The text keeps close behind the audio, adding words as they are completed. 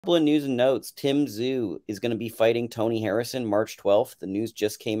Couple of news and notes. Tim Tszyu is going to be fighting Tony Harrison March 12th. The news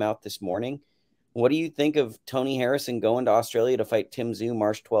just came out this morning. What do you think of Tony Harrison going to Australia to fight Tim Tszyu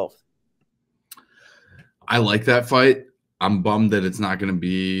March 12th? I like that fight. I'm bummed that it's not going to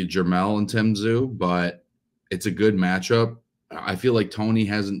be Jermell and Tim Tszyu, but it's a good matchup. I feel like Tony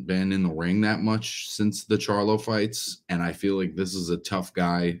hasn't been in the ring that much since the Charlo fights, and I feel like this is a tough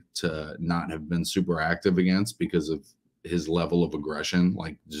guy to not have been super active against because of his level of aggression.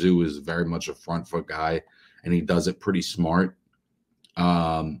 Like Tszyu is very much a front foot guy, and he does it pretty smart.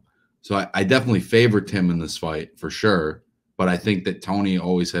 So I definitely favor Tim in this fight for sure, but I think that Tony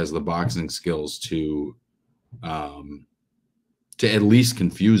always has the boxing skills to at least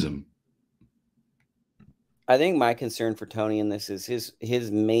confuse him. I think my concern for Tony in this is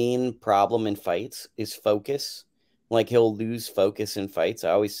his main problem in fights is focus. Like he'll lose focus in fights. I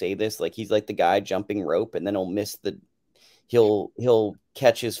always say this, like he's like the guy jumping rope and then he'll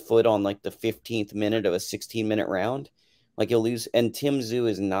catch his foot on like the 15th minute of a 16-minute round. Like he'll lose, and Tim Tszyu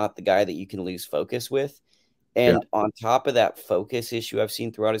is not the guy that you can lose focus with. Yeah. And on top of that focus issue I've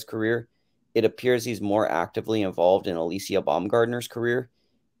seen throughout his career, it appears he's more actively involved in Alicia Baumgartner's career.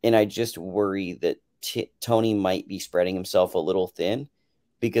 And I just worry that Tony might be spreading himself a little thin,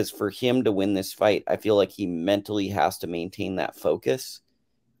 because for him to win this fight, I feel like he mentally has to maintain that focus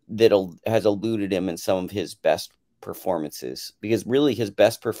that has eluded him in some of his best performances, because really his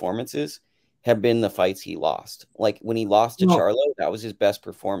best performances have been the fights he lost. Like when he lost to Charlo, that was his best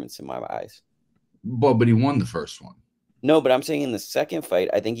performance in my eyes. But he won the first one. No, but I'm saying in the second fight,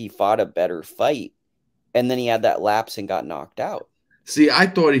 I think he fought a better fight, and then he had that lapse and got knocked out. See, I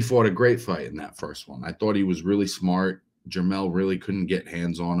thought he fought a great fight in that first one. I thought he was really smart. Jermell really couldn't get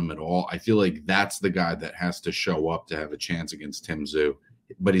hands on him at all. I feel like that's the guy that has to show up to have a chance against Tim Tszyu.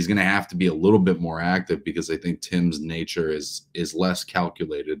 But he's going to have to be a little bit more active because I think Tim's nature is less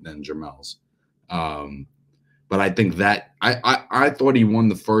calculated than Jermell's. But I think that I thought he won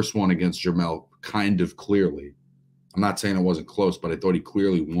the first one against Jermell kind of clearly. I'm not saying it wasn't close, but I thought he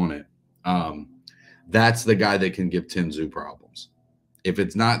clearly won it. That's the guy that can give Tim Tszyu problems. If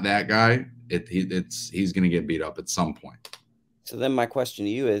it's not that guy, he's going to get beat up at some point. So then my question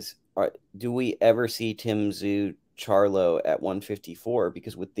to you is, do we ever see Tim Tszyu Charlo at 154?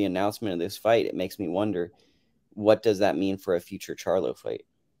 Because with the announcement of this fight, it makes me wonder, what does that mean for a future Charlo fight?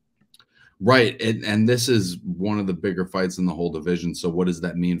 Right. And this is one of the bigger fights in the whole division. So what does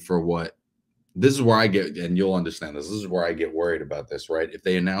that mean for what? This is where I get, and you'll understand this, this is where I get worried about this, right? If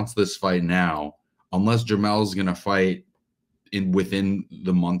they announce this fight now, unless Jermell's going to fight within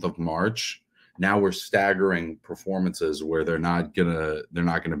the month of March, now we're staggering performances where they're not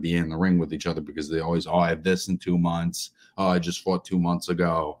gonna be in the ring with each other because they always, I have this in 2 months. Oh, I just fought 2 months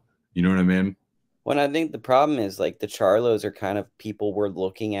ago. You know what I mean? Well, I think the problem is like the Charlos are kind of people we're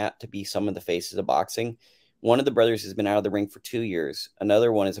looking at to be some of the faces of boxing. One of the brothers has been out of the ring for 2 years.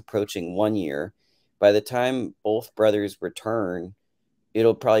 Another one is approaching 1 year. By the time both brothers return,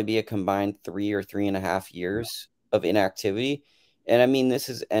 it'll probably be a combined 3 or 3.5 years of inactivity. And I mean, this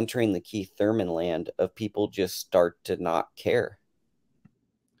is entering the Keith Thurman land of people just start to not care.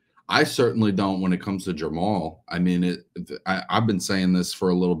 I certainly don't when it comes to Jamal. I mean, I've been saying this for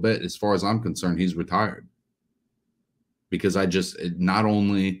a little bit. As far as I'm concerned, he's retired. Because not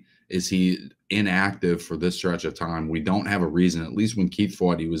only is he inactive for this stretch of time, we don't have a reason. At least when Keith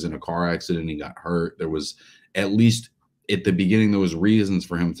fought, he was in a car accident, he got hurt. There was, at least at the beginning, there was reasons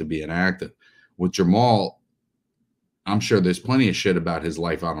for him to be inactive. With Jamal, I'm sure there's plenty of shit about his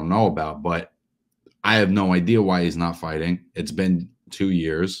life I don't know about, but I have no idea why he's not fighting. It's been 2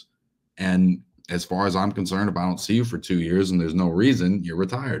 years. And as far as I'm concerned, if I don't see you for 2 years and there's no reason, you're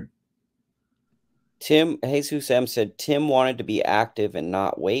retired. Jesus M said Tim wanted to be active and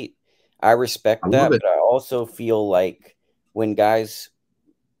not wait. I respect that, but I also feel like when guys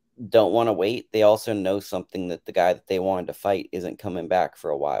don't want to wait, they also know something, that the guy that they wanted to fight isn't coming back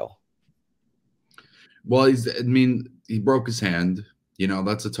for a while. Well, he broke his hand. You know,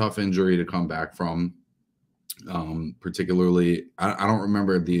 that's a tough injury to come back from. Particularly, I don't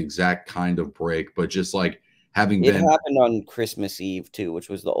remember the exact kind of break, but just like it happened on Christmas Eve too, which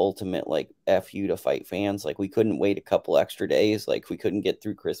was the ultimate like F you to fight fans. Like we couldn't wait a couple extra days. Like we couldn't get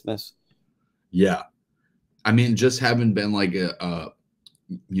through Christmas. Yeah. I mean, just having been like a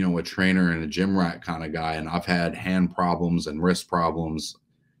trainer and a gym rat kind of guy, and I've had hand problems and wrist problems,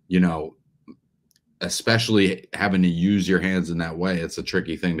 especially having to use your hands in that way, it's a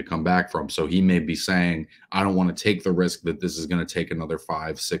tricky thing to come back from. So he may be saying, I don't want to take the risk that this is going to take another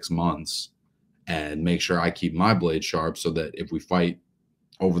 5-6 months and make sure I keep my blade sharp so that if we fight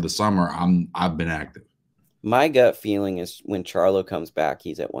over the summer, I've been active. My gut feeling is when Charlo comes back,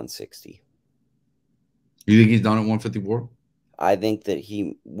 he's at 160. You think he's done at 154? I think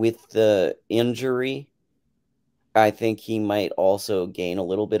that with the injury, I think he might also gain a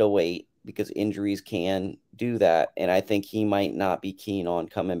little bit of weight because injuries can do that. And I think he might not be keen on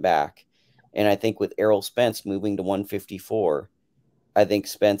coming back. And I think with Errol Spence moving to 154, I think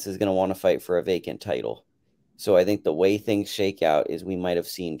Spence is going to want to fight for a vacant title. So I think the way things shake out is we might have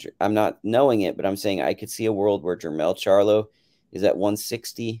seen, I'm not knowing it, but I'm saying I could see a world where Jermell Charlo is at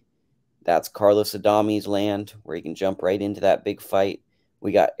 160. That's Carlos Adami's land where he can jump right into that big fight.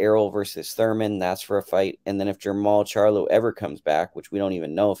 We got Errol versus Thurman. That's for a fight. And then if Jermall Charlo ever comes back, which we don't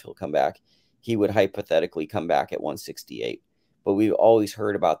even know if he'll come back, he would hypothetically come back at 168. But we've always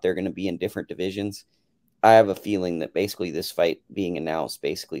heard about they're going to be in different divisions. I have a feeling that basically this fight being announced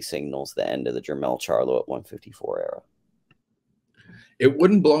basically signals the end of the Jermell Charlo at 154 era. It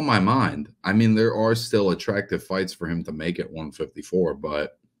wouldn't blow my mind. I mean, there are still attractive fights for him to make at 154,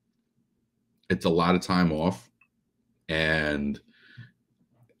 but it's a lot of time off. And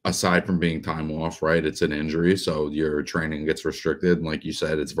aside from being time off, right, it's an injury. So your training gets restricted. And like you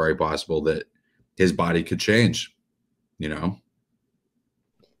said, it's very possible that his body could change, you know?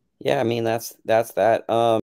 Yeah, I mean that's that.